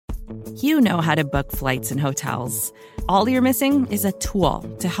You know how to book flights and hotels. All you're missing is a tool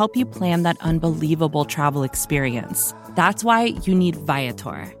to help you plan that unbelievable travel experience. That's why you need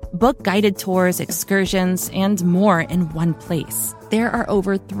Viator. Book guided tours, excursions, and more in one place. There are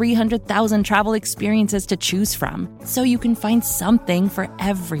over 300,000 travel experiences to choose from, so you can find something for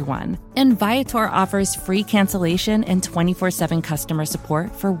everyone. And Viator offers free cancellation and 24/7 customer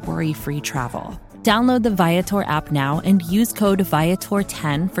support for worry-free travel. Download the Viator app now and use code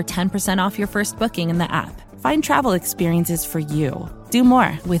Viator10 for 10% off your first booking in the app. Find travel experiences for you. Do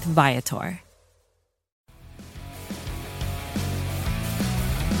more with Viator.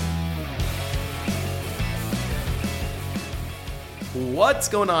 What's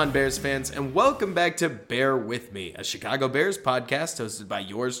going on, Bears fans, and welcome back to Bear With Me, a Chicago Bears podcast hosted by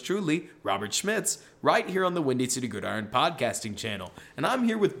yours truly, Robert Schmitz, right here on the Windy City Gridiron podcasting channel. And I'm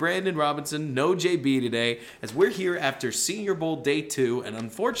here with Brandon Robinson, no JB today, as we're here after Senior Bowl Day 2, and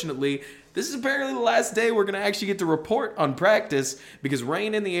unfortunately, this is apparently the last day we're going to actually get to report on practice because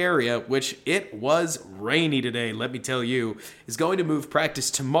rain in the area, which it was rainy today, let me tell you, is going to move practice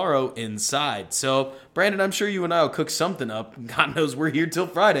tomorrow inside. So, Brandon, I'm sure you and I will cook something up. God knows we're here till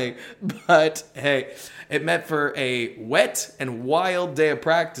Friday. But, hey, it meant for a wet and wild day of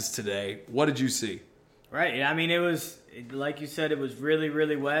practice today. What did you see? Right. I mean, it was, like you said, it was really,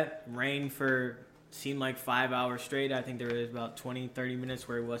 really wet. Rain for seemed like 5 hours straight. I think there was about 20, 30 minutes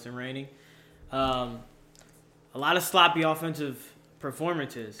where it wasn't raining. A lot of sloppy offensive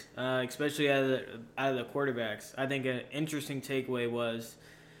performances, especially out of the quarterbacks. I think an interesting takeaway was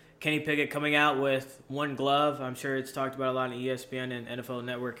Kenny Pickett coming out with one glove. I'm sure it's talked about a lot on ESPN and NFL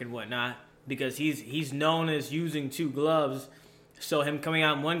Network and whatnot because he's known as using two gloves. So him coming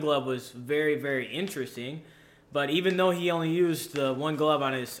out in one glove was very, very interesting. But even though he only used the one glove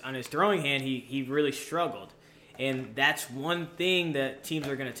on his throwing hand, he really struggled. And that's one thing that teams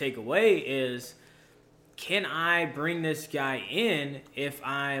are going to take away is, can I bring this guy in if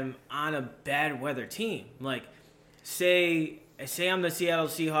I'm on a bad weather team? Like, say I'm the Seattle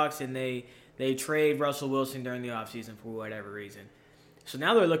Seahawks and they trade Russell Wilson during the offseason for whatever reason. So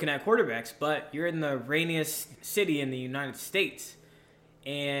now they're looking at quarterbacks, but you're in the rainiest city in the United States.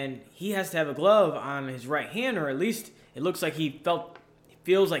 And he has to have a glove on his right hand, or at least it looks like he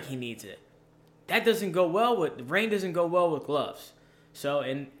feels like he needs it. That doesn't go well with rain. Doesn't go well with gloves. So,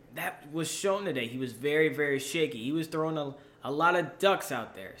 and that was shown today. He was very, very shaky. He was throwing a lot of ducks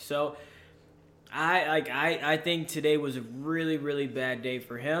out there. So, I think today was a really, really bad day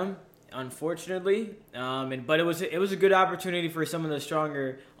for him, unfortunately. But it was a good opportunity for some of the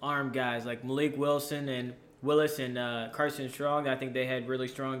stronger arm guys like Malik Willis and Carson Strong. I think they had really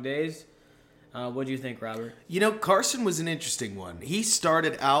strong days. What do you think, Robert? You know, Carson was an interesting one. He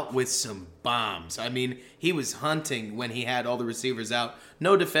started out with some bombs. I mean, he was hunting when he had all the receivers out.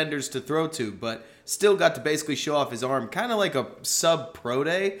 No defenders to throw to, but still got to basically show off his arm, kind of like a sub-pro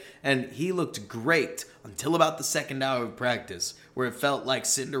day, and he looked great until about the second hour of practice, where it felt like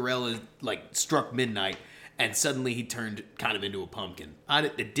Cinderella struck midnight, and suddenly he turned kind of into a pumpkin. I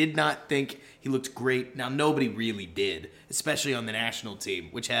did not think he looked great. Now, nobody really did, especially on the national team,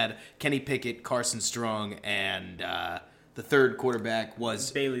 which had Kenny Pickett, Carson Strong, and the third quarterback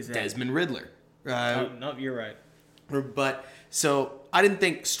was Desmond Ridder. No, you're right. But, so, I didn't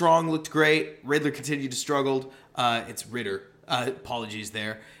think Strong looked great. Ridder continued to struggle. It's Ridder. Apologies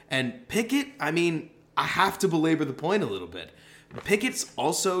there. And Pickett, I mean, I have to belabor the point a little bit. Pickett's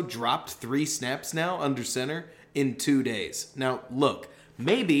also dropped 3 snaps now under center in 2 days. Now, look,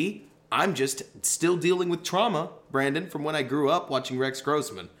 maybe I'm just still dealing with trauma, Brandon, from when I grew up watching Rex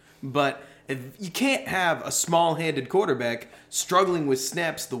Grossman. But if you can't have a small-handed quarterback struggling with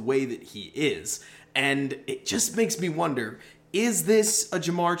snaps the way that he is. And it just makes me wonder, is this a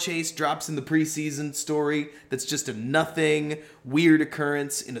Jamar Chase drops in the preseason story that's just a nothing, weird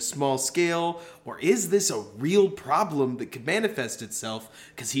occurrence in a small scale? Or is this a real problem that could manifest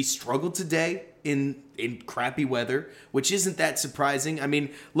itself because he struggled today in crappy weather, which isn't that surprising? I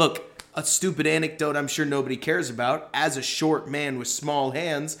mean, look, a stupid anecdote I'm sure nobody cares about. As a short man with small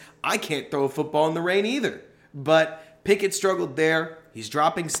hands, I can't throw a football in the rain either. But Pickett struggled there. He's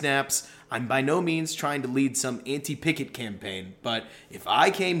dropping snaps. I'm by no means trying to lead some anti-Pickett campaign, but if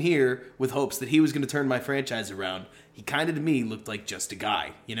I came here with hopes that he was going to turn my franchise around, he kind of to me looked like just a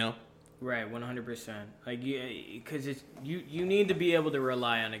guy, you know? Right, 100%. Like, because you need to be able to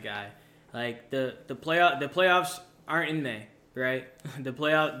rely on a guy. Like the playoffs aren't in May, right? The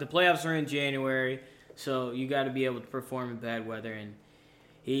playoffs are in January, so you got to be able to perform in bad weather, and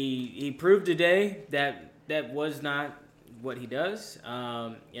he proved today that was not what he does.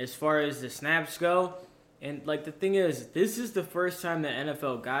 As far as the snaps go, And, like, the thing is, this is the first time that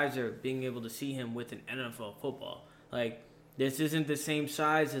NFL guys are being able to see him with an NFL football. Like, this isn't the same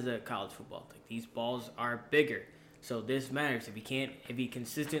size as a college football. Like, these balls are bigger. So this matters. If he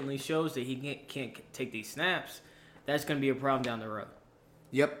consistently shows that he can't take these snaps, that's going to be a problem down the road.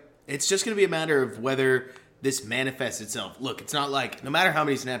 Yep. It's just going to be a matter of whether this manifests itself. Look, it's not like no matter how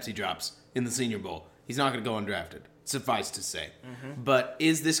many snaps he drops in the Senior Bowl, he's not going to go undrafted. Suffice to say. Mm-hmm. But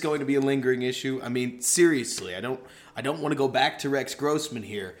is this going to be a lingering issue? I mean, seriously, I don't want to go back to Rex Grossman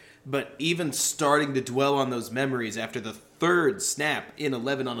here, but even starting to dwell on those memories after the third snap in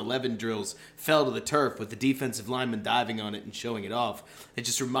 11-on-11 drills fell to the turf with the defensive lineman diving on it and showing it off, it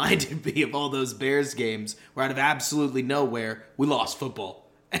just reminded me of all those Bears games where out of absolutely nowhere, we lost football.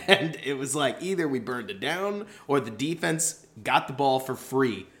 And it was like either we burned it down or the defense got the ball for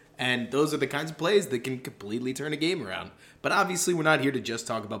free. And those are the kinds of plays that can completely turn a game around. But obviously, we're not here to just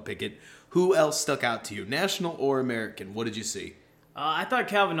talk about Pickett. Who else stuck out to you, national or American? What did you see? I thought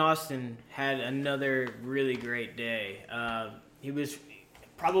Calvin Austin had another really great day. He was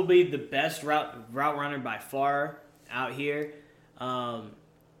probably the best route runner by far out here.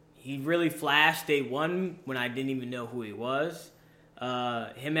 He really flashed day one when I didn't even know who he was.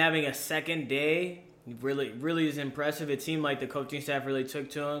 Him having a second day really is impressive. It seemed like the coaching staff really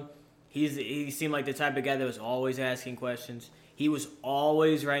took to him. He seemed like the type of guy that was always asking questions. He was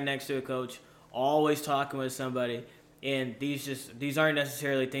always right next to a coach, always talking with somebody. And these aren't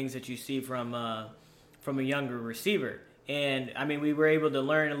necessarily things that you see from a younger receiver. And I mean, we were able to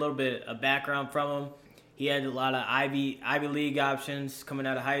learn a little bit of background from him. He had a lot of Ivy League options coming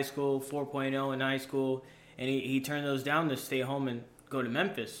out of high school, 4.0 in high school, and he turned those down to stay home and go to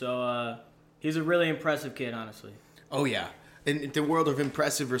Memphis. So he's a really impressive kid, honestly. Oh, yeah. In the world of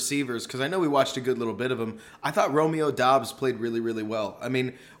impressive receivers, because I know we watched a good little bit of him, I thought Romeo Doubs played really, really well. I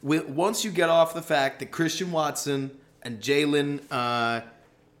mean, once you get off the fact that Christian Watson and Jalen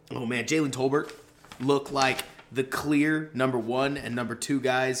Tolbert look like the clear number 1 and number 2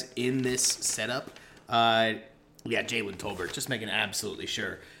 guys in this setup. Jalen Tolbert, just making absolutely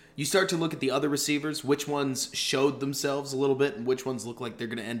sure. You start to look at the other receivers, which ones showed themselves a little bit and which ones look like they're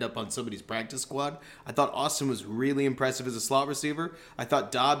going to end up on somebody's practice squad. I thought Austin was really impressive as a slot receiver. I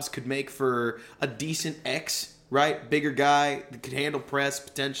thought Dobbs could make for a decent X, right? Bigger guy that could handle press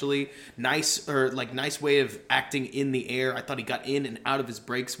potentially. Nice way of acting in the air. I thought he got in and out of his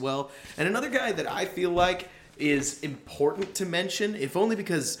breaks well. And another guy that I feel like is important to mention, if only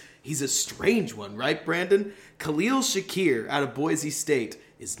because he's a strange one, right, Brandon? Khalil Shakir out of Boise State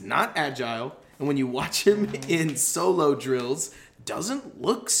is not agile, and when you watch him in solo drills, doesn't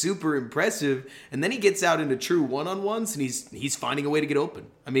look super impressive, and then he gets out into true one-on-ones, and he's finding a way to get open.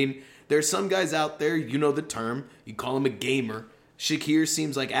 I mean, there are some guys out there, you know the term, you call him a gamer. Shakir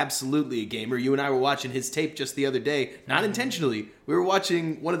seems like absolutely a gamer. You and I were watching his tape just the other day, not intentionally. We were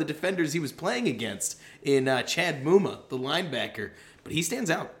watching one of the defenders he was playing against in Chad Muma, the linebacker, but he stands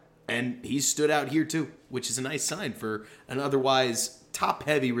out, and he stood out here too, which is a nice sign for an otherwise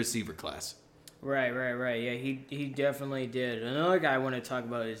top-heavy receiver class. Right. Yeah, he definitely did. Another guy I want to talk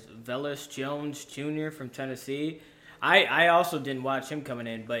about is Velus Jones Jr. from Tennessee. I also didn't watch him coming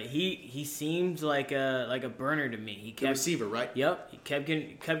in, but he seemed like a burner to me. He kept, the receiver, right? Yep. He kept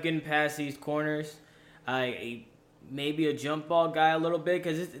getting past these corners. Maybe a jump ball guy a little bit,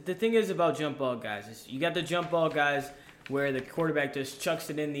 because the thing is about jump ball guys is you got the jump ball guys where the quarterback just chucks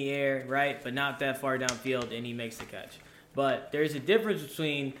it in the air, right, but not that far downfield, and he makes the catch. But there's a difference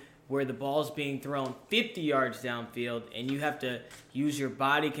between where the ball's being thrown 50 yards downfield and you have to use your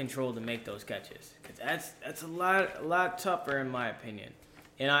body control to make those catches. Because that's a lot tougher in my opinion.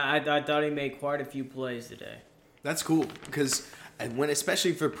 And I thought he made quite a few plays today. That's cool, because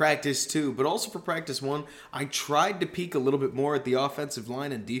especially for practice 2, but also for practice 1, I tried to peek a little bit more at the offensive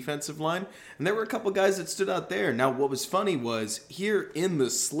line and defensive line, and there were a couple guys that stood out there. Now, what was funny was, here in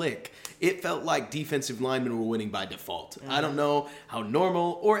the slick, it felt like defensive linemen were winning by default. Mm-hmm. I don't know how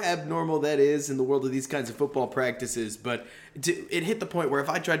normal or abnormal that is in the world of these kinds of football practices, but it hit the point where if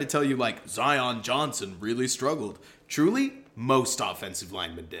I tried to tell you, like, Zion Johnson really struggled, truly, most offensive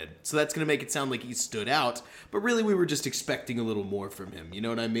linemen did. So that's going to make it sound like he stood out, but really we were just expecting a little more from him. You know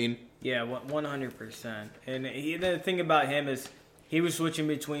what I mean? Yeah, 100%. And the thing about him is he was switching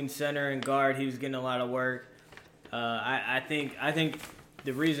between center and guard. He was getting a lot of work. I think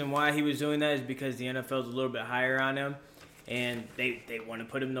the reason why he was doing that is because the NFL's a little bit higher on him, and they want to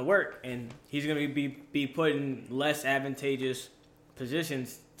put him to work. And he's going to be put in less advantageous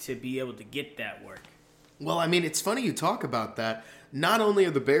positions to be able to get that work. Well, I mean, it's funny you talk about that. Not only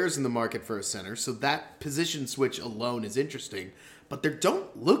are the Bears in the market for a center, so that position switch alone is interesting, but there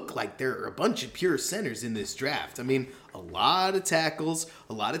don't look like there are a bunch of pure centers in this draft. I mean, a lot of tackles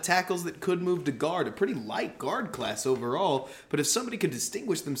that could move to guard, a pretty light guard class overall, but if somebody could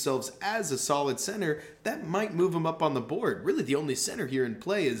distinguish themselves as a solid center, that might move them up on the board. Really, the only center here in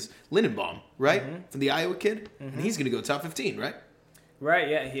play is Lindenbaum, right? From the Iowa kid, and he's going to go top 15, right? Right,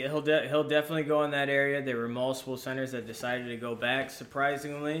 yeah, he'll definitely go in that area. There were multiple centers that decided to go back,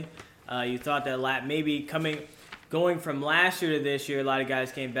 surprisingly. You thought that maybe going from last year to this year, a lot of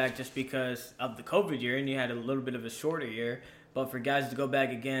guys came back just because of the COVID year, and you had a little bit of a shorter year. But for guys to go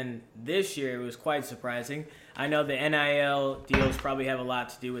back again this year, it was quite surprising. I know the NIL deals probably have a lot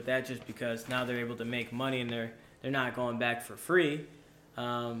to do with that, just because now they're able to make money and they're not going back for free.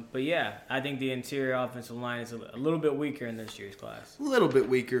 But yeah, I think the interior offensive line is a little bit weaker in this year's class. A little bit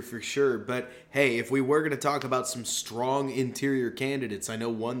weaker for sure, but hey, if we were going to talk about some strong interior candidates, I know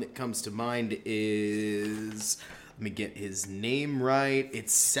one that comes to mind is, let me get his name right,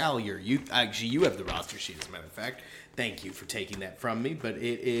 it's Salyer. You have the roster sheet, as a matter of fact. Thank you for taking that from me, but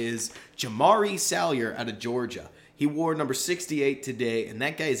it is Jamari Salyer out of Georgia. He wore number 68 today, and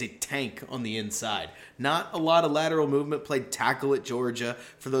that guy is a tank on the inside. Not a lot of lateral movement, played tackle at Georgia,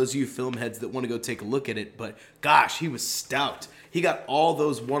 for those of you film heads that want to go take a look at it, but gosh, he was stout. He got all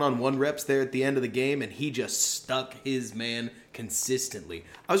those one-on-one reps there at the end of the game, and he just stuck his man consistently.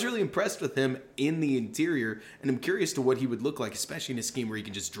 I was really impressed with him in the interior, and I'm curious to what he would look like, especially in a scheme where he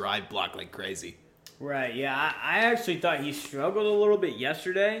can just drive block like crazy. Right, yeah, I actually thought he struggled a little bit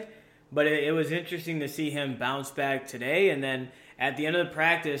yesterday, but it was interesting to see him bounce back today. And then at the end of the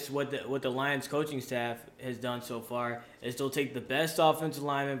practice, what the Lions coaching staff has done so far is they'll take the best offensive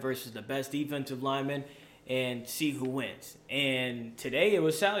lineman versus the best defensive lineman and see who wins. And today it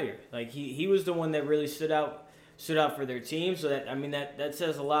was Salyer. Like he was the one that really stood out for their team. So that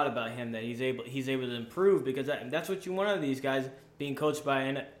says a lot about him, that he's able to improve, because that's what you want out of these guys being coached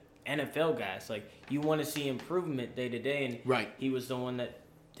by NFL guys. Like, you want to see improvement day to day, and right. He was the one that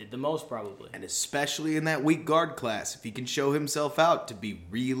did the most, probably. And especially in that weak guard class, if he can show himself out to be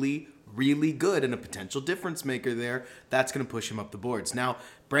really, really good and a potential difference maker there, that's going to push him up the boards. Now,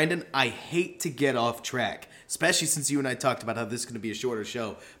 Brandon, I hate to get off track, especially since you and I talked about how this is going to be a shorter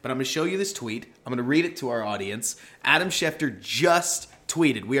show, but I'm going to show you this tweet. I'm going to read it to our audience. Adam Schefter just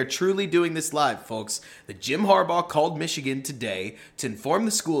tweeted, "We are truly doing this live, folks, that Jim Harbaugh called Michigan today to inform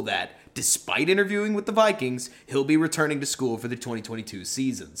the school that, despite interviewing with the Vikings, he'll be returning to school for the 2022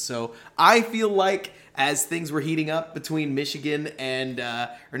 season." So I feel like as things were heating up between Michigan and,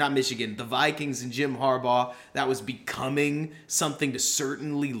 the Vikings and Jim Harbaugh, that was becoming something to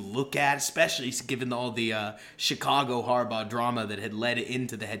certainly look at, especially given all the Chicago Harbaugh drama that had led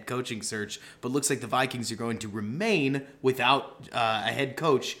into the head coaching search. But looks like the Vikings are going to remain without a head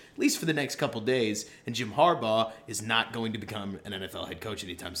coach, at least for the next couple days, and Jim Harbaugh is not going to become an NFL head coach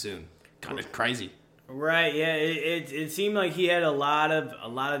anytime soon. Kind of crazy. Right, yeah, it seemed like he had a lot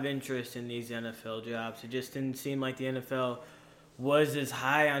of interest in these NFL jobs. It just didn't seem like the NFL was as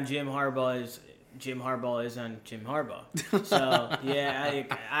high on Jim Harbaugh as Jim Harbaugh is on Jim Harbaugh. So yeah,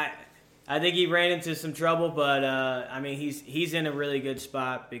 I think he ran into some trouble, but he's in a really good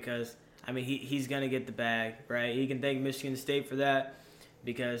spot, because he's gonna get the bag, right? He can thank Michigan State for that,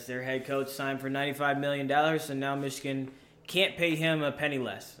 because their head coach signed for $95 million, and now Michigan can't pay him a penny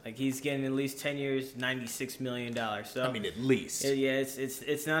less. Like, he's getting at least 10 years, $96 million. So at least. Yeah,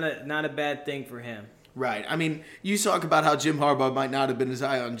 it's not a bad thing for him. Right. You talk about how Jim Harbaugh might not have been as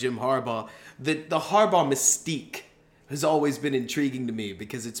high on Jim Harbaugh. The Harbaugh mystique has always been intriguing to me,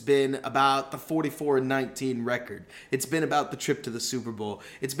 because it's been about the 44-19 record. It's been about the trip to the Super Bowl.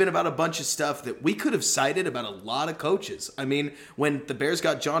 It's been about a bunch of stuff that we could have cited about a lot of coaches. When the Bears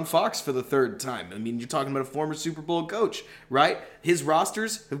got John Fox for the third time, you're talking about a former Super Bowl coach, right? His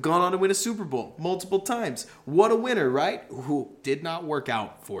rosters have gone on to win a Super Bowl multiple times. What a winner, right? Who did not work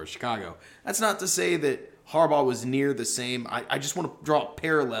out for Chicago. That's not to say that Harbaugh was near the same. I just want to draw a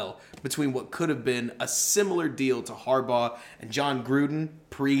parallel between what could have been a similar deal to Harbaugh and John Gruden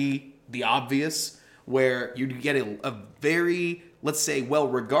pre the obvious, where you get a very, let's say,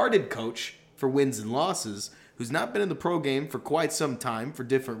 well-regarded coach for wins and losses who's not been in the pro game for quite some time for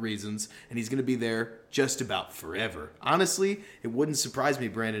different reasons, and he's going to be there just about forever. Honestly, it wouldn't surprise me,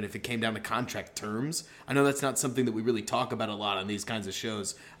 Brandon, if it came down to contract terms. I know that's not something that we really talk about a lot on these kinds of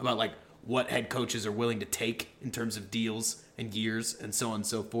shows, about like what head coaches are willing to take in terms of deals and years and so on and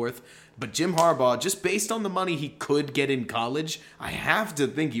so forth. But Jim Harbaugh, just based on the money he could get in college, I have to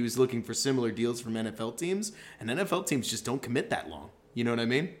think he was looking for similar deals from NFL teams, and NFL teams just don't commit that long. You know what I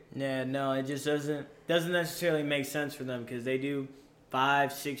mean? Yeah, no, it just doesn't necessarily make sense for them because they do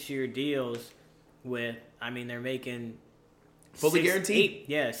 5-6 year deals with. I mean, they're making fully guaranteed.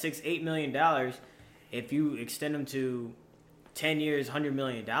 $8 million. If you extend them to 10 years, $100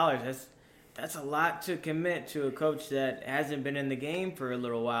 million, that's a lot to commit to a coach that hasn't been in the game for a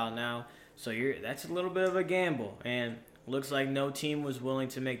little while now. So that's a little bit of a gamble, and looks like no team was willing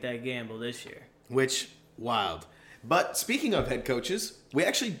to make that gamble this year. Which, wild. But speaking of head coaches, we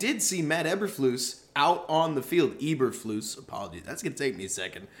actually did see Matt Eberflus out on the field. Eberflus, apologies, that's going to take me a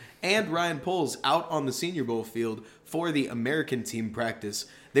second. And Ryan Poles out on the Senior Bowl field for the American team practice.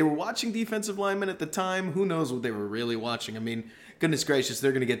 They were watching defensive linemen at the time. Who knows what they were really watching? I mean, goodness gracious,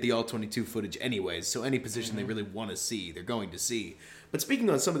 they're going to get the All-22 footage anyways, so any position they really want to see, they're going to see. But speaking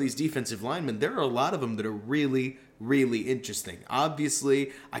on some of these defensive linemen, there are a lot of them that are really, really interesting.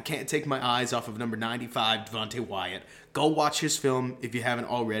 Obviously, I can't take my eyes off of number 95, Devontae Wyatt. Go watch his film if you haven't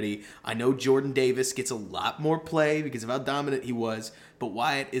already. I know Jordan Davis gets a lot more play because of how dominant he was, but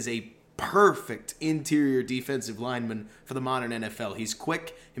Wyatt is a perfect interior defensive lineman for the modern NFL. He's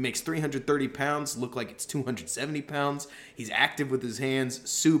quick. He makes 330 pounds look like it's 270 pounds. He's active with his hands.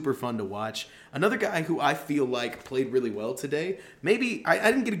 Super fun to watch. Another guy who I feel like played really well today. Maybe I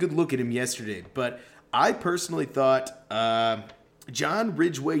didn't get a good look at him yesterday, but I personally thought John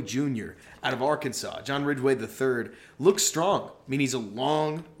Ridgway Jr. out of Arkansas, John Ridgway III, looks strong. I mean, he's a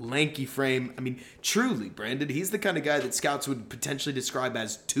long, lanky frame. I mean, truly, Brandon, he's the kind of guy that scouts would potentially describe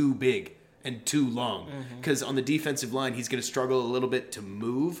as too big and too long. Because on the defensive line, he's going to struggle a little bit to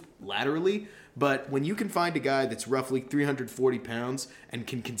move laterally. But when you can find a guy that's roughly 340 pounds and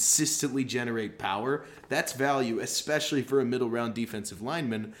can consistently generate power, that's value, especially for a middle-round defensive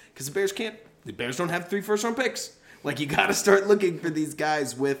lineman, because the Bears don't have 3 first-round picks. Like, you got to start looking for these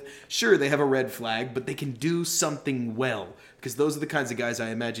guys with, sure, they have a red flag, but they can do something well. Because those are the kinds of guys I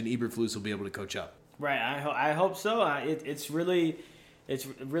imagine Eberflus will be able to coach up. Right, I hope so. It's really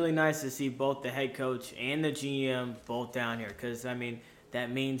nice to see both the head coach and the GM both down here. Because, I mean, that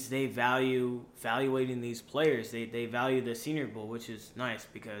means they value evaluating these players. They value the Senior Bowl, which is nice.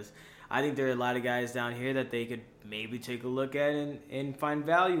 Because I think there are a lot of guys down here that they could maybe take a look at and find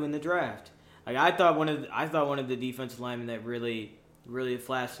value in the draft. Like I thought one of the defensive linemen that really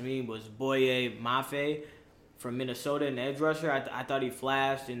flashed to me was Boye Mafe from Minnesota, an edge rusher. I thought he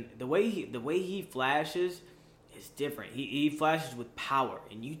flashed, and the way he flashes is different. He flashes with power,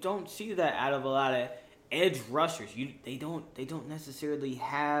 and you don't see that out of a lot of edge rushers. They don't necessarily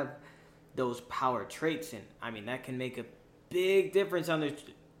have those power traits, and I mean that can make a big difference on the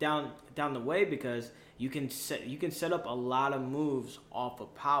down the way because you can set up a lot of moves off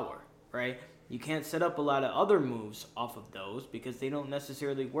of power, right? You can't set up a lot of other moves off of those because they don't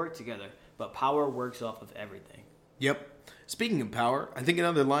necessarily work together. But power works off of everything. Yep. Speaking of power, I think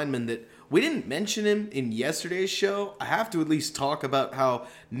another lineman that we didn't mention him in yesterday's show. I have to at least talk about how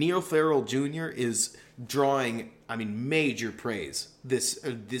Neil Farrell Jr. is drawing, major praise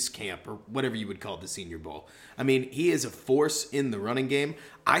this camp or whatever you would call the Senior Bowl. I mean, he is a force in the running game.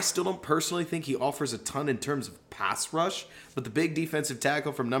 I still don't personally think he offers a ton in terms of pass rush, but the big defensive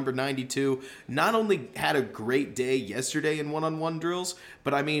tackle from number 92 not only had a great day yesterday in one-on-one drills,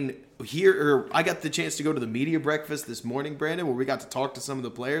 but I got the chance to go to the media breakfast this morning, Brandon, where we got to talk to some of the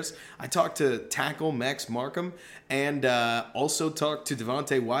players. I talked to tackle Max Markham and also talked to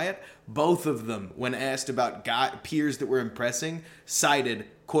Devontae Wyatt. Both of them, when asked about peers that were impressing, cited,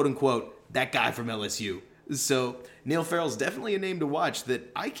 quote-unquote, that guy from LSU. So Neil Farrell's definitely a name to watch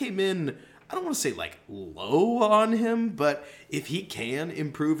that I came in, I don't want to say low on him, but if he can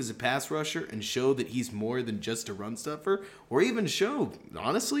improve as a pass rusher and show that he's more than just a run stuffer, or even show,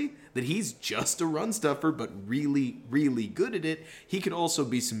 honestly, that he's just a run stuffer but really, really good at it, he could also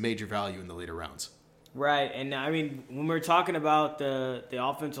be some major value in the later rounds. Right, and when we're talking about the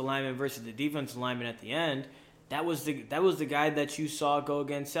offensive lineman versus the defensive lineman at the end, that was the guy that you saw go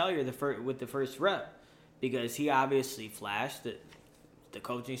against Salyer with the first rep. Because he obviously flashed. The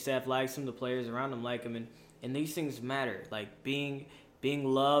coaching staff likes him. The players around him like him. And these things matter. Like being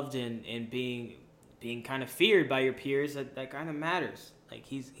loved and being kind of feared by your peers, that kind of matters. Like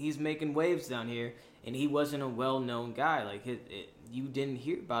he's making waves down here. And he wasn't a well-known guy. Like you didn't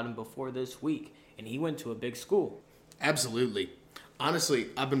hear about him before this week. And he went to a big school. Absolutely. Honestly,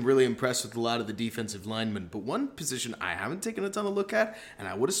 I've been really impressed with a lot of the defensive linemen, but one position I haven't taken a ton of look at, and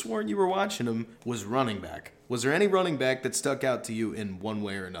I would have sworn you were watching him, was running back. Was there any running back that stuck out to you in one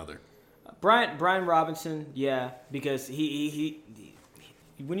way or another? Brian Robinson, yeah, because he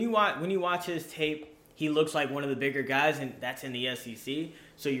when you watch his tape, he looks like one of the bigger guys, and that's in the SEC.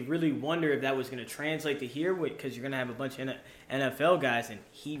 So you really wonder if that was going to translate to here, because you're going to have a bunch of NFL guys, and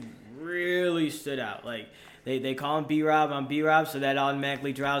he really stood out. Like, they call him B-Rob, I'm B-Rob, so that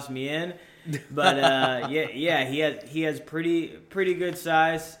automatically draws me in. But he has pretty good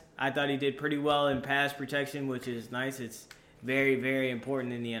size. I thought he did pretty well in pass protection, which is nice. It's very, very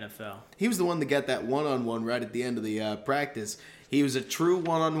important in the NFL. He was the one that got that one-on-one right at the end of the practice. He was a true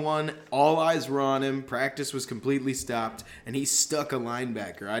one-on-one. All eyes were on him. Practice was completely stopped, and he stuck a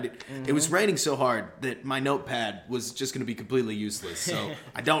linebacker. It was raining so hard that my notepad was just going to be completely useless. So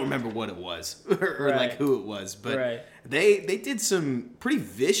I don't remember what it was or like who it was. But they did some pretty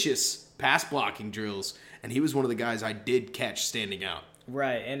vicious pass blocking drills, and he was one of the guys I did catch standing out.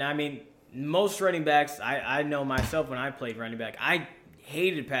 Right, and I mean, most running backs, I know myself when I played running back, I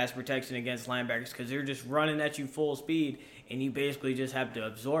hated pass protection against linebackers because they're just running at you full speed, and you basically just have to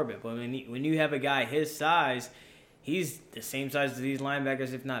absorb it. But when you have a guy his size, he's the same size as these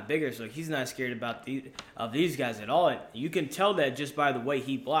linebackers, if not bigger, so he's not scared of these guys at all. You can tell that just by the way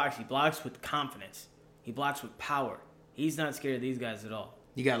he blocks. He blocks with confidence. He blocks with power. He's not scared of these guys at all.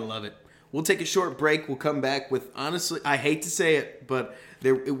 You got to love it. We'll take a short break. We'll come back with, honestly, I hate to say it, but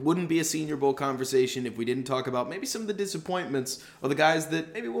it wouldn't be a Senior Bowl conversation if we didn't talk about maybe some of the disappointments of the guys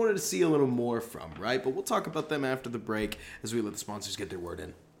that maybe we wanted to see a little more from, right? But we'll talk about them after the break as we let the sponsors get their word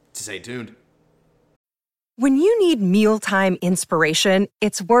in. So stay tuned. When you need mealtime inspiration,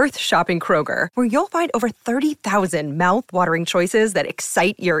 it's worth shopping Kroger, where you'll find over 30,000 mouth-watering choices that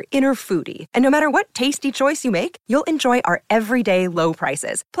excite your inner foodie. And no matter what tasty choice you make, you'll enjoy our everyday low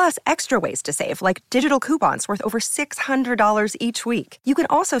prices, plus extra ways to save, like digital coupons worth over $600 each week. You can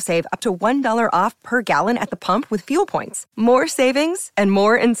also save up to $1 off per gallon at the pump with fuel points. More savings and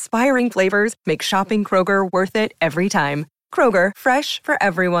more inspiring flavors make shopping Kroger worth it every time. Kroger, fresh for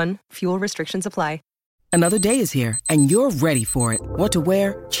everyone. Fuel restrictions apply. Another day is here, and you're ready for it. What to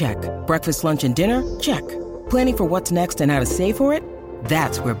wear? Check. Breakfast, lunch, and dinner? Check. Planning for what's next and how to save for it?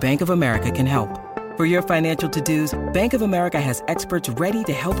 That's where Bank of America can help. For your financial to-dos, Bank of America has experts ready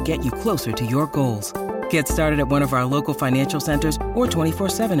to help get you closer to your goals. Get started at one of our local financial centers or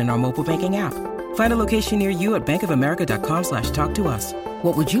 24/7 in our mobile banking app. Find a location near you at bankofamerica.com/talktous.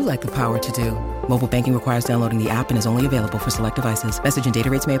 What would you like the power to do? Mobile banking requires downloading the app and is only available for select devices. Message and data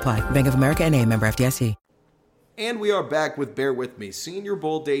rates may apply. Bank of America N.A., member FDIC. And we are back with Bear With Me. Senior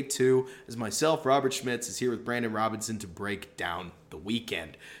Bowl Day 2, as myself, Robert Schmitz, is here with Brandon Robinson to break down the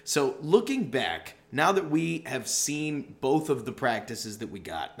weekend. So looking back, now that we have seen both of the practices that we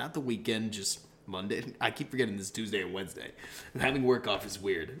got, not the weekend, just Monday. I keep forgetting this Tuesday and Wednesday. Having work off is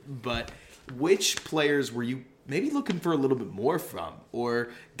weird. But which players were you maybe looking for a little bit more from? Or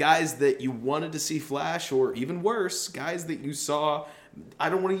guys that you wanted to see flash, or even worse, guys that you saw, I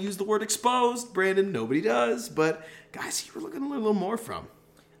don't want to use the word exposed, Brandon, nobody does, but guys you were looking a little more from?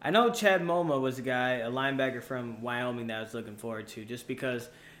 I know Chad Moma was a linebacker from Wyoming that I was looking forward to, just because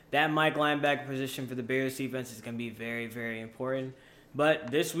that Mike linebacker position for the Bears defense is going to be very, very important.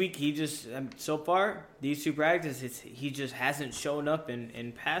 But this week, so far, these two practices, he just hasn't shown up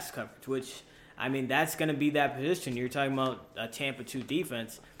in pass coverage, which, I mean, that's going to be that position. You're talking about a Tampa 2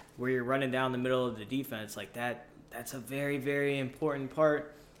 defense where you're running down the middle of the defense like that. That's a very, very important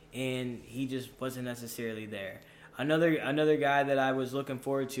part, and he just wasn't necessarily there. Another guy that I was looking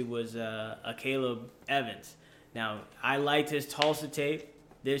forward to was a Caleb Evans. Now, I liked his Tulsa tape.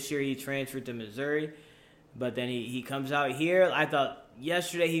 This year he transferred to Missouri, but then he comes out here. I thought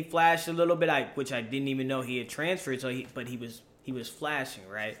yesterday he flashed a little bit, which I didn't even know he had transferred. But he was flashing,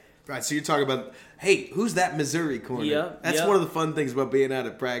 right? Right, so you're talking about, hey, who's that Missouri corner? Yeah, That's one of the fun things about being out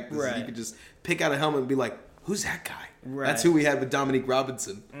at practice. Right. You can just pick out a helmet and be like, who's that guy? Right. That's who we had with Dominique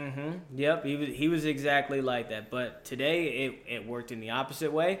Robinson. Mm-hmm. Yep, he was exactly like that. But today it worked in the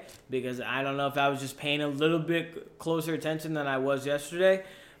opposite way, because I don't know if I was just paying a little bit closer attention than I was yesterday.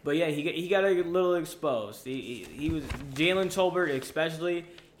 But yeah, he got a little exposed. He was Jalen Tolbert especially.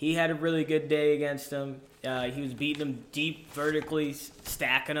 He had a really good day against him. He was beating him deep vertically,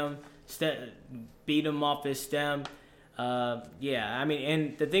 stacking him, beat him off his stem. I mean,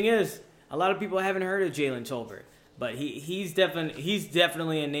 and the thing is, a lot of people haven't heard of Jalen Tolbert, but he's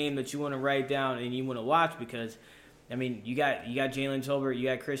definitely a name that you want to write down and you want to watch, because, I mean, you got Jalen Tolbert, you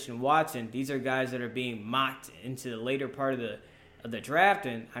got Christian Watson. These are guys that are being mocked into the later part of the draft,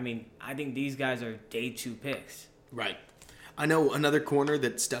 and I mean, I think these guys are day 2 picks. Right. I know another corner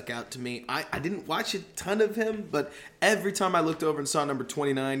that stuck out to me. I didn't watch a ton of him, but every time I looked over and saw number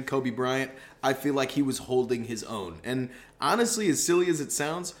 29, Kobe Bryant, I feel like he was holding his own. And honestly, as silly as it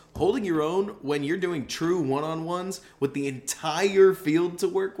sounds, holding your own when you're doing true one-on-ones with the entire field to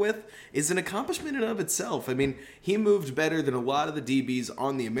work with is an accomplishment in and of itself. I mean, he moved better than a lot of the DBs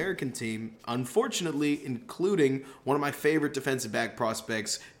on the American team, unfortunately, including one of my favorite defensive back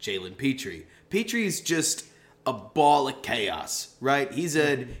prospects, Jalen Petrie. Petrie's just a ball of chaos, right? He's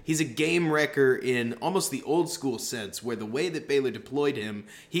a game wrecker in almost the old school sense, where the way that Baylor deployed him,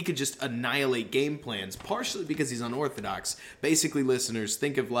 he could just annihilate game plans, partially because he's unorthodox. Basically, listeners,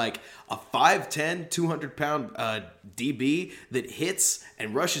 think of like a 5'10", 200-pound DB that hits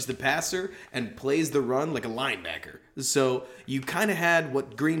and rushes the passer and plays the run like a linebacker. So you kind of had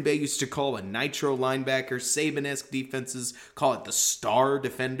what Green Bay used to call a nitro linebacker. Saban-esque defenses call it the star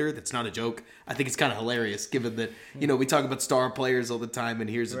defender. That's not a joke. I think it's kind of hilarious given that, we talk about star players all the time, and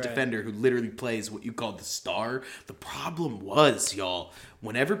here's a defender who literally plays what you call the star. The problem was, y'all,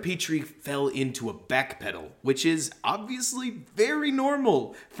 whenever Petrie fell into a backpedal, which is obviously very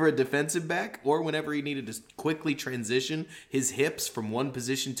normal for a defensive back, or whenever he needed to quickly transition his hips from one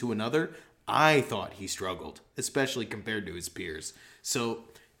position to another, I thought he struggled, especially compared to his peers. So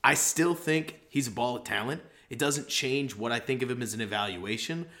I still think he's a ball of talent. It doesn't change what I think of him as an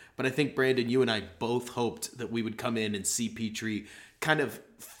evaluation, but I think, Brandon, you and I both hoped that we would come in and see Petrie kind of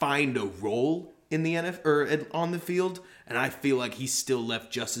find a role in the NFL or on the field, and I feel like he's still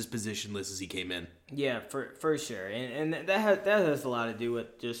left just as positionless as he came in. Yeah, for sure, and that has a lot to do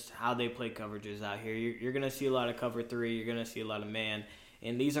with just how they play coverages out here. You're gonna see a lot of cover 3. You're gonna see a lot of man.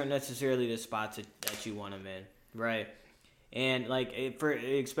 And these aren't necessarily the spots that you want him in, right? And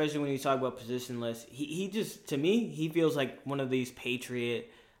especially when you talk about positionless, he just, to me, he feels like one of these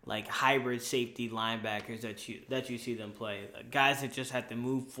Patriot hybrid safety linebackers that you see them play. Guys that just have to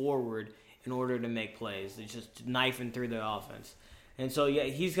move forward in order to make plays. They're just knifing through the offense. And so yeah,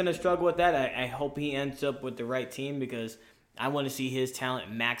 he's gonna struggle with that. I hope he ends up with the right team because I want to see his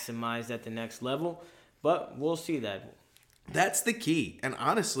talent maximized at the next level. But we'll see that. That's the key. And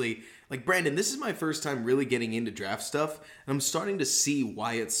honestly, Brandon, this is my first time really getting into draft stuff, and I'm starting to see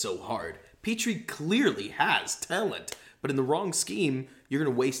why it's so hard. Petrie clearly has talent, but in the wrong scheme, you're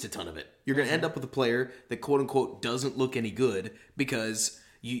going to waste a ton of it. You're going to end up with a player that, quote-unquote, doesn't look any good because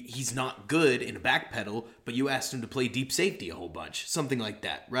he's not good in a backpedal, but you asked him to play deep safety a whole bunch. Something like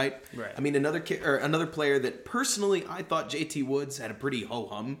that, right? Right. I mean, another player that personally I thought JT Woods had a pretty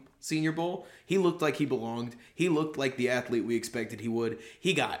ho-hum Senior Bowl. He looked like he belonged. He looked like the athlete we expected he would.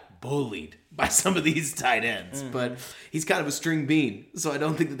 He got bullied by some of these tight ends, but he's kind of a string bean, so I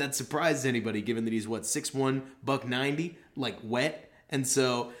don't think that surprised anybody given that he's, 6'1", $190, wet. And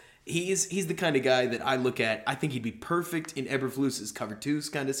so he's the kind of guy that I look at. I think he'd be perfect in Eberflus's cover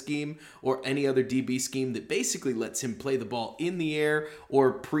 2s kind of scheme or any other DB scheme that basically lets him play the ball in the air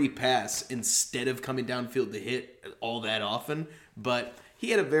or pre-pass instead of coming downfield to hit all that often. But he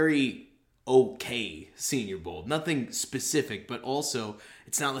had a very okay Senior Bowl. Nothing specific, but also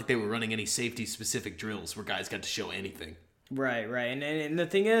it's not like they were running any safety-specific drills where guys got to show anything. Right. And the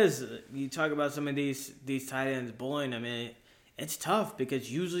thing is, you talk about some of these tight ends bullying. I mean, it's tough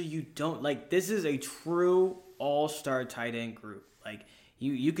because usually you don't this is a true all-star tight end group.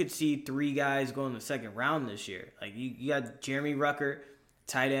 You could see 3 guys go in the second round this year. You got Jeremy Ruckert,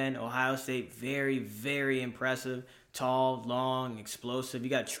 tight end, Ohio State, very, very impressive, tall, long, explosive. You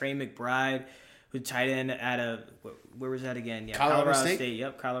got Trey McBride, who's tight end where was that again? Yeah, Colorado State.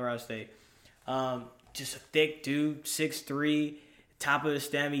 Yep, Colorado State. Just a thick dude, 6'3", top of the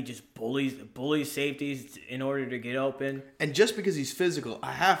stem. He just bullies safeties in order to get open. And just because he's physical,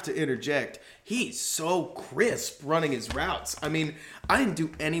 I have to interject. He's so crisp running his routes. I mean, I didn't do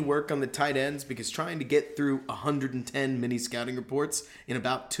any work on the tight ends because trying to get through 110 mini scouting reports in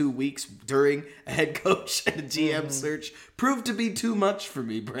about 2 weeks during a head coach and a GM search proved to be too much for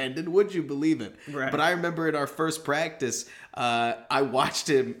me, Brandon. Would you believe it? Right. But I remember in our first practice, I watched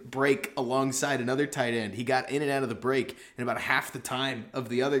him break alongside another tight end. He got in and out of the break in about half the time of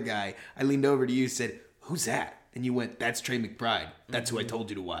the other guy. I leaned over to you and said, "Who's that?" And you went, "That's Trey McBride. That's who I told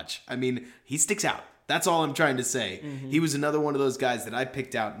you to watch." I mean, he sticks out. That's all I'm trying to say. He was another one of those guys that I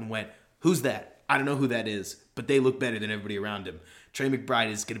picked out and went, "Who's that? I don't know who that is, but they look better than everybody around him." Trey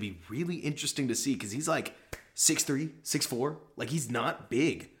McBride is going to be really interesting to see because he's 6'3", 6'4". He's not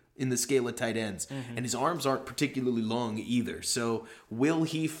big in the scale of tight ends. And his arms aren't particularly long either. So will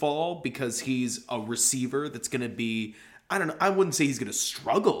he fall because he's a receiver that's going to be, I don't know, I wouldn't say he's going to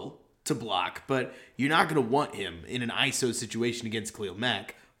struggle to block, but you're not going to want him in an ISO situation against Khalil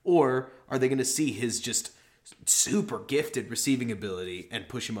Mack. Or are they going to see his just super gifted receiving ability and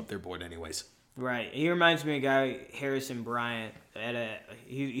push him up their board anyways? Right. He reminds me of a guy, Harrison Bryant.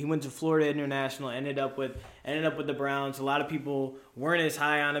 He went to Florida International, ended up with the Browns. A lot of people weren't as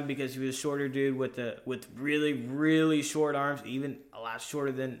high on him because he was a shorter dude with really, really short arms, even a lot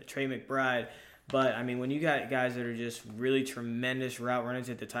shorter than Trey McBride. But I mean, when you got guys that are just really tremendous route runners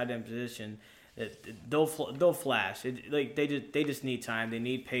at the tight end position, they'll flash. They just need time. They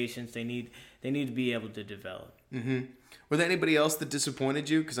need patience. They need to be able to develop. Mm-hmm. Was there anybody else that disappointed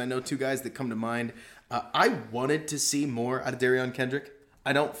you? Because I know two guys that come to mind. I wanted to see more out of Darion Kendrick.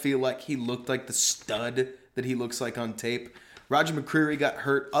 I don't feel like he looked like the stud that he looks like on tape. Roger McCreary got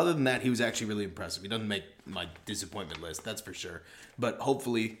hurt. Other than that, he was actually really impressive. He doesn't make my disappointment list, that's for sure. But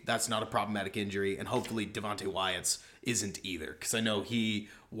hopefully that's not a problematic injury, and hopefully Devontae Wyatt's isn't either, because I know he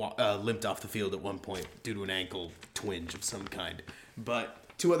limped off the field at one point due to an ankle twinge of some kind. But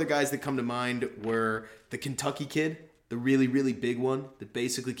two other guys that come to mind were the Kentucky kid, the really, really big one that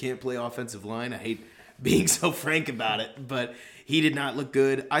basically can't play offensive line. I hate being so frank about it, but he did not look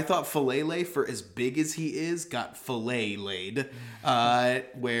good. I thought Falele, for as big as he is, got fillet-laid,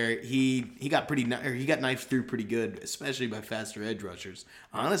 where he got knifed through pretty good, especially by faster edge rushers.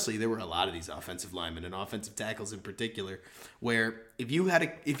 Honestly, there were a lot of these offensive linemen and offensive tackles in particular, where if you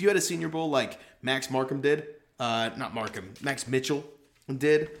had a Senior Bowl like Max Mitchell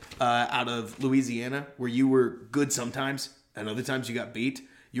did out of Louisiana, where you were good sometimes and other times you got beat,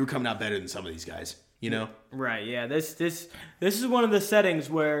 you were coming out better than some of these guys. You know? Right, yeah. This is one of the settings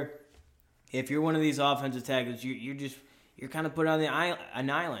where if you're one of these offensive tackles, you're kind of put on an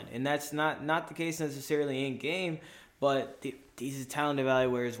island. And that's not the case necessarily in game, but these talent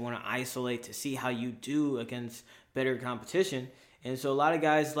evaluators want to isolate to see how you do against better competition. And so a lot of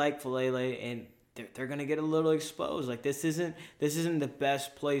guys like Falele, and they're going to get a little exposed. Like this isn't the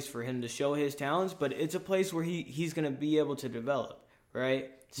best place for him to show his talents, but it's a place where he's going to be able to develop, right?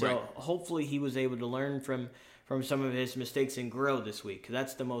 So hopefully he was able to learn from some of his mistakes and grow this week, because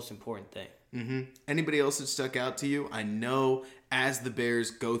that's the most important thing. Mm-hmm. Anybody else that stuck out to you? I know as the Bears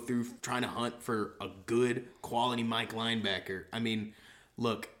go through trying to hunt for a good quality Mike linebacker, I mean,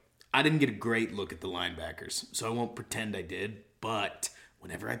 look, I didn't get a great look at the linebackers, so I won't pretend I did, but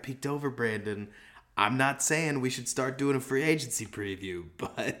whenever I peeked over, Brandon, I'm not saying we should start doing a free agency preview,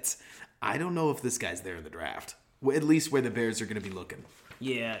 but I don't know if this guy's there in the draft, at least where the Bears are going to be looking.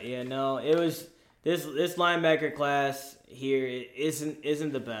 Yeah, no, it was this linebacker class here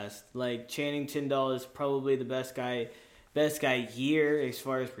isn't the best. Like Channing Tindall is probably the best guy here as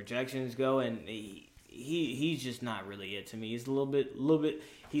far as projections go, and he's just not really it to me. He's a little bit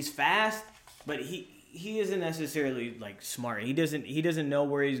he's fast, but he isn't necessarily like smart. He doesn't know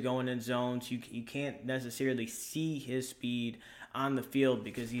where he's going in zones. You can't necessarily see his speed on the field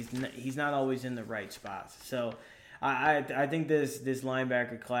because he's not always in the right spots. So I think this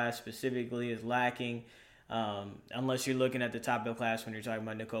linebacker class specifically is lacking, unless you're looking at the top of the class when you're talking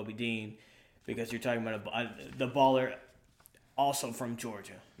about Nakobe Dean, because you're talking about the baller also from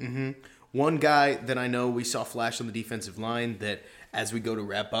Georgia. Mm-hmm. One guy that I know we saw flash on the defensive line that, as we go to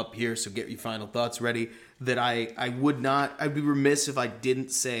wrap up here, so get your final thoughts ready, that I'd be remiss if I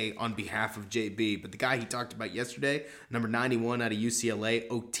didn't say on behalf of JB, but the guy he talked about yesterday, number 91 out of UCLA,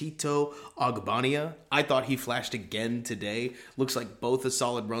 Otito Ogbonnia, I thought he flashed again today. Looks like both a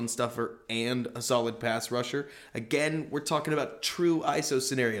solid run stuffer and a solid pass rusher. Again, we're talking about true ISO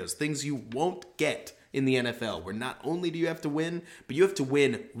scenarios, things you won't get in the NFL, where not only do you have to win, but you have to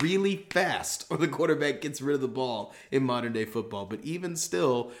win really fast or the quarterback gets rid of the ball in modern day football. But even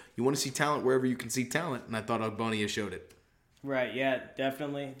still, you want to see talent wherever you can see talent, and I thought Ogbonnia showed it. Right, yeah,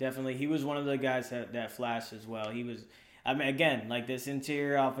 definitely. He was one of the guys that flashed as well. He was, I mean, again, like this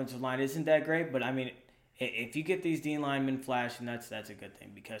interior offensive line isn't that great, but I mean, if you get these D linemen flashing, that's a good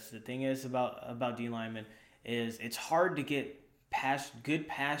thing, because the thing is about D linemen is it's hard to get good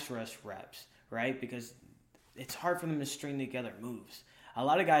pass rush reps, right? Because it's hard for them to string together moves. A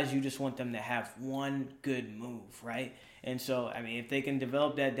lot of guys, you just want them to have one good move, right? And so, I mean, if they can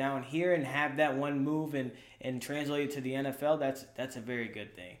develop that down here and have that one move and translate it to the NFL, that's a very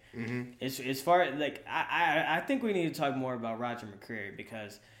good thing. Mm-hmm. As far as, like, I think we need to talk more about Roger McCreary,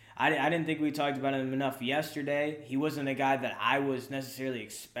 because I didn't think we talked about him enough yesterday. He wasn't a guy that I was necessarily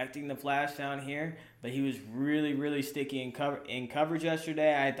expecting to flash down here, but he was really, really sticky in coverage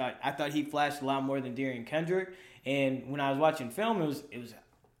yesterday. I thought he flashed a lot more than Darion Kendrick. And when I was watching film, it was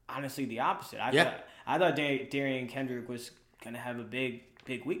honestly the opposite. I thought Darion Kendrick was gonna have a big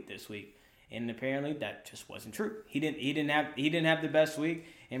week this week, and apparently that just wasn't true. He didn't have the best week,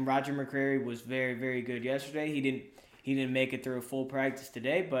 and Roger McCreary was very, very good yesterday. he didn't make it through a full practice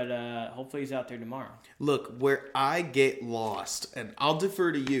today, but hopefully he's out there tomorrow. Look, where I get lost, and I'll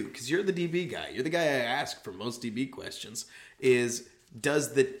defer to you because you're the DB guy. You're the guy I ask for most DB questions, is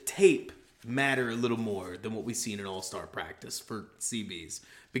does the tape matter a little more than what we see in an all-star practice for CBs?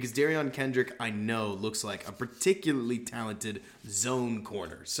 Because Darion Kendrick, I know, looks like a particularly talented zone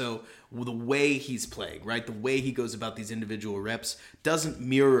corner. So the way he's playing, right, the way he goes about these individual reps doesn't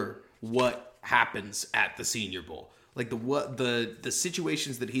mirror what happens at the Senior Bowl. Like the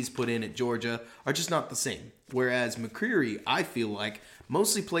situations that he's put in at Georgia are just not the same. Whereas McCreary, I feel like,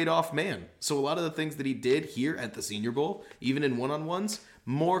 mostly played off man. So a lot of the things that he did here at the Senior Bowl, even in one-on-ones,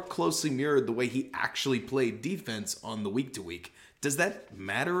 more closely mirrored the way he actually played defense on the week-to-week. Does that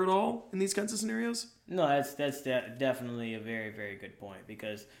matter at all in these kinds of scenarios? No, that's definitely a very, very good point,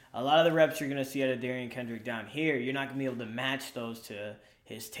 because a lot of the reps you're going to see out of Darion Kendrick down here, you're not going to be able to match those to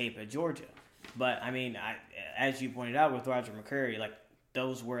his tape at Georgia. But, I mean, as you pointed out with Roger McCreary, like,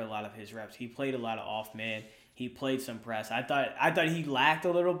 those were a lot of his reps. He played a lot of off-man. He played some press. I thought he lacked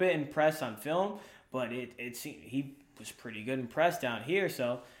a little bit in press on film, but it seemed he was pretty good in press down here.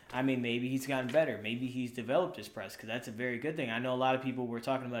 So, I mean, maybe he's gotten better. Maybe he's developed his press, because that's a very good thing. I know a lot of people were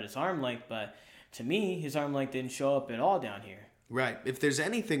talking about his arm length, but to me, his arm length didn't show up at all down here. Right. If there's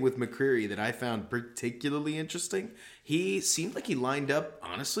anything with McCreary that I found particularly interesting, he seemed like he lined up,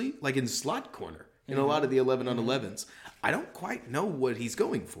 honestly, like in slot corner in a lot of the 11-on-11s. I don't quite know what he's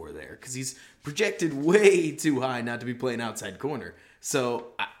going for there, because he's projected way too high not to be playing outside corner.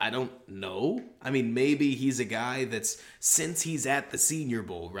 So I don't know. I mean, maybe he's a guy that's, since he's at the Senior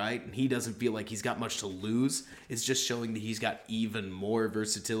Bowl, right, and he doesn't feel like he's got much to lose, it's just showing that he's got even more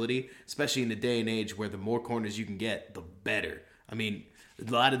versatility, especially in a day and age where the more corners you can get, the better. I mean,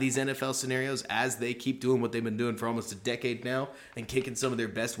 a lot of these NFL scenarios, as they keep doing what they've been doing for almost a decade now and kicking some of their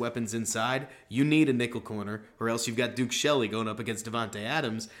best weapons inside, you need a nickel corner, or else you've got Duke Shelley going up against Devontae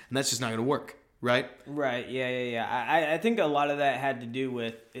Adams, and that's just not going to work. Right? Right, yeah. I think a lot of that had to do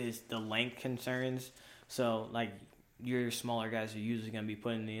with is the length concerns. So, like, your smaller guys are usually going to be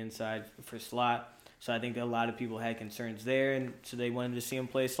put in the inside for slot. So I think a lot of people had concerns there, and so they wanted to see him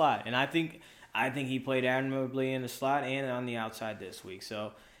play slot. And I think he played admirably in the slot and on the outside this week.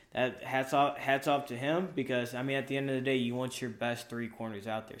 So that hats off to him, because, I mean, at the end of the day, you want your best three corners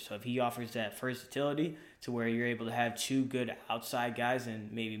out there. So if he offers that versatility to where you're able to have two good outside guys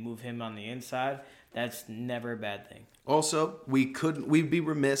and maybe move him on the inside, that's never a bad thing. Also, we'd be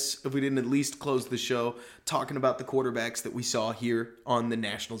remiss if we didn't at least close the show talking about the quarterbacks that we saw here on the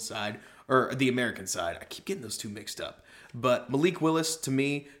national side, or the American side. I keep getting those two mixed up. But Malik Willis, to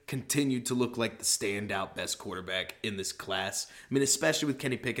me, continued to look like the standout best quarterback in this class. I mean, especially with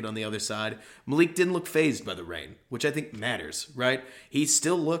Kenny Pickett on the other side. Malik didn't look fazed by the rain, which I think matters, right? He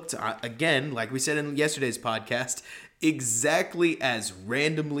still looked, again, like we said in yesterday's podcast, exactly as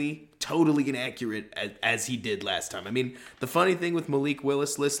randomly, totally inaccurate as he did last time. I mean, the funny thing with Malik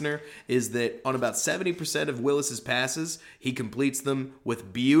Willis, listener, is that on about 70% of Willis's passes, he completes them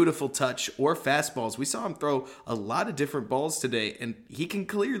with beautiful touch or fastballs. We saw him throw a lot of different balls today, and he can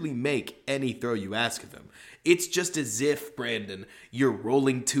clearly make any throw you ask of him. It's just as if, Brandon, you're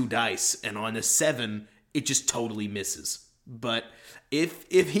rolling two dice, and on a 7, it just totally misses. But if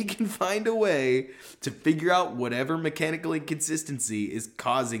he can find a way to figure out whatever mechanical inconsistency is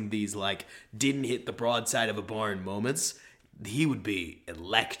causing these, like, didn't hit the broadside of a barn moments, he would be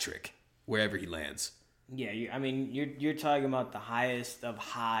electric wherever he lands. Yeah, you're talking about the highest of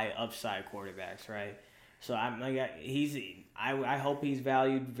high upside quarterbacks, right? So I hope he's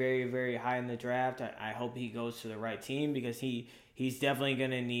valued very, very high in the draft. I hope he goes to the right team, because he's definitely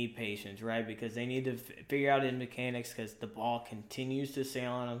going to need patience, right? Because they need to figure out his mechanics, because the ball continues to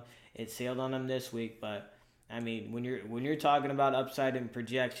sail on him. It sailed on him this week, but I mean, when you're talking about upside and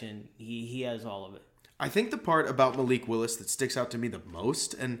projection, he has all of it. I think the part about Malik Willis that sticks out to me the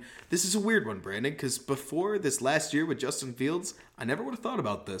most, and this is a weird one, Brandon, because before this last year with Justin Fields, I never would have thought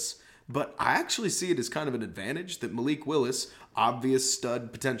about this. But I actually see it as kind of an advantage that Malik Willis, obvious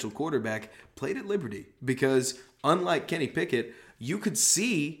stud potential quarterback, played at Liberty. Because unlike Kenny Pickett, you could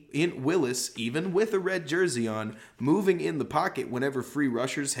see in Willis, even with a red jersey on, moving in the pocket whenever free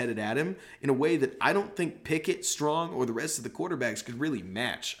rushers headed at him in a way that I don't think Pickett, Strong, or the rest of the quarterbacks could really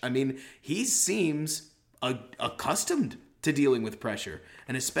match. I mean, he seems accustomed to dealing with pressure.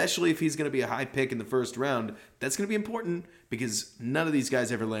 And especially if he's going to be a high pick in the first round, that's going to be important, because none of these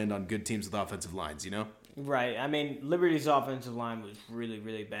guys ever land on good teams with offensive lines, you know? Right. I mean, Liberty's offensive line was really,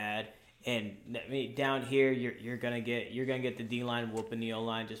 really bad. And I mean, down here, you're gonna get the D line whooping the O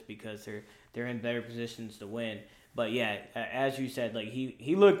line just because they're in better positions to win. But yeah, as you said, like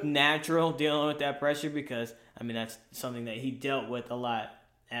he looked natural dealing with that pressure because, I mean, that's something that he dealt with a lot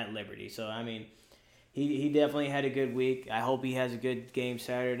at Liberty. So, I mean, he definitely had a good week. I hope he has a good game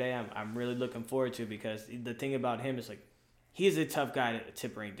Saturday. I'm really looking forward to it because the thing about him is, like, he's a tough guy to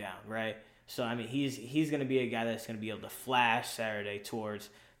bring down, right? So, I mean, he's going to be a guy that's going to be able to flash Saturday towards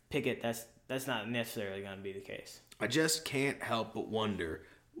Pickett. That's not necessarily going to be the case. I just can't help but wonder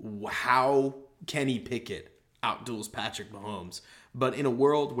how Kenny Pickett outduels Patrick Mahomes. But in a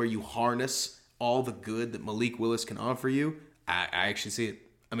world where you harness all the good that Malik Willis can offer you, I actually see it.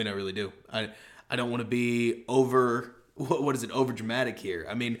 I mean, I really do. I don't want to be over dramatic here.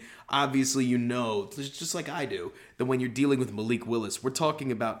 I mean, obviously, just like I do, that when you're dealing with Malik Willis, we're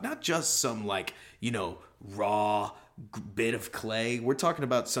talking about not just some raw bit of clay. We're talking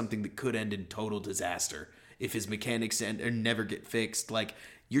about something that could end in total disaster if his mechanics never get fixed. Like,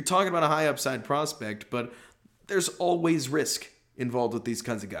 you're talking about a high upside prospect, but there's always risk involved with these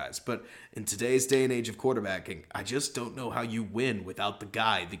kinds of guys. But in today's day and age of quarterbacking, I just don't know how you win without the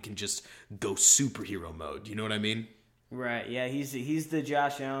guy that can just go superhero mode. You know what I mean? Right. Yeah, he's the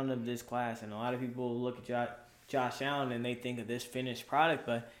Josh Allen of this class, and a lot of people look at Josh Allen and they think of this finished product,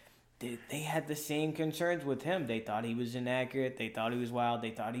 but they had the same concerns with him. They thought he was inaccurate. They thought he was wild.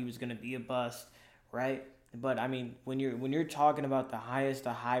 They thought he was going to be a bust, right? But I mean, when you're talking about the highest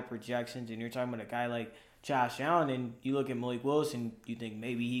of high projections, and you're talking about a guy like Josh Allen, and you look at Malik Willis and you think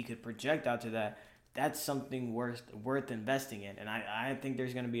maybe he could project out to that, that's something worth investing in. And I think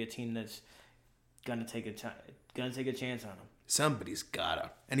there's going to be a team that's going to take a chance on him. Somebody's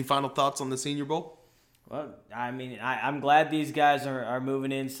gotta. Any final thoughts on the Senior Bowl? Well, I mean, I'm glad these guys are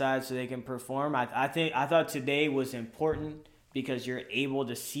moving inside so they can perform. I thought today was important because you're able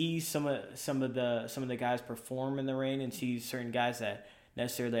to see some of the guys perform in the rain and see certain guys that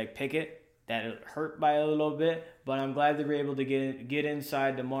necessarily like Pickett that hurt by a little bit. But I'm glad they were able to get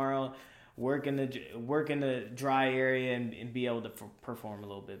inside tomorrow, work in the dry area and be able to perform a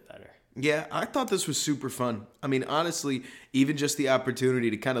little bit better. Yeah, I thought this was super fun. I mean, honestly, even just the opportunity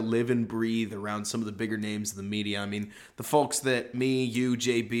to kind of live and breathe around some of the bigger names of the media. I mean, the folks that me, you,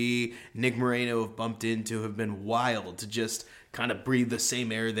 JB, Nick Moreno have bumped into have been wild to just kind of breathe the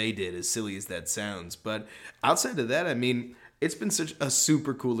same air they did, as silly as that sounds. But outside of that, I mean, it's been such a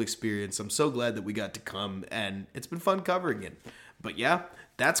super cool experience. I'm so glad that we got to come, and it's been fun covering it. But yeah,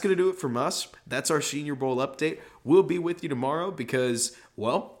 that's going to do it from us. That's our Senior Bowl update. We'll be with you tomorrow because,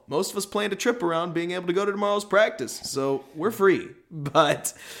 well, most of us planned a trip around being able to go to tomorrow's practice, so we're free.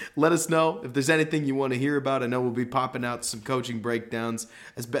 But let us know if there's anything you want to hear about. I know we'll be popping out some coaching breakdowns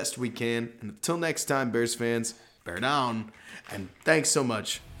as best we can. And until next time, Bears fans, bear down, and thanks so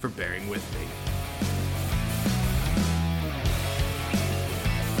much for bearing with me.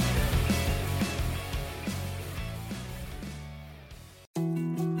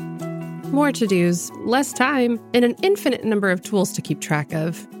 More to-dos, less time, and an infinite number of tools to keep track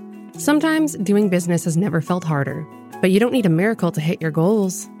of. Sometimes doing business has never felt harder, but you don't need a miracle to hit your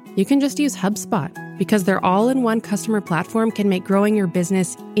goals. You can just use HubSpot because their all-in-one customer platform can make growing your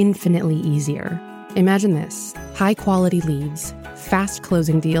business infinitely easier. Imagine this: high-quality leads, fast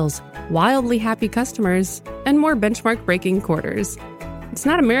closing deals, wildly happy customers, and more benchmark-breaking quarters. It's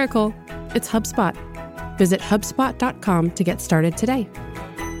not a miracle, it's HubSpot. Visit HubSpot.com to get started today.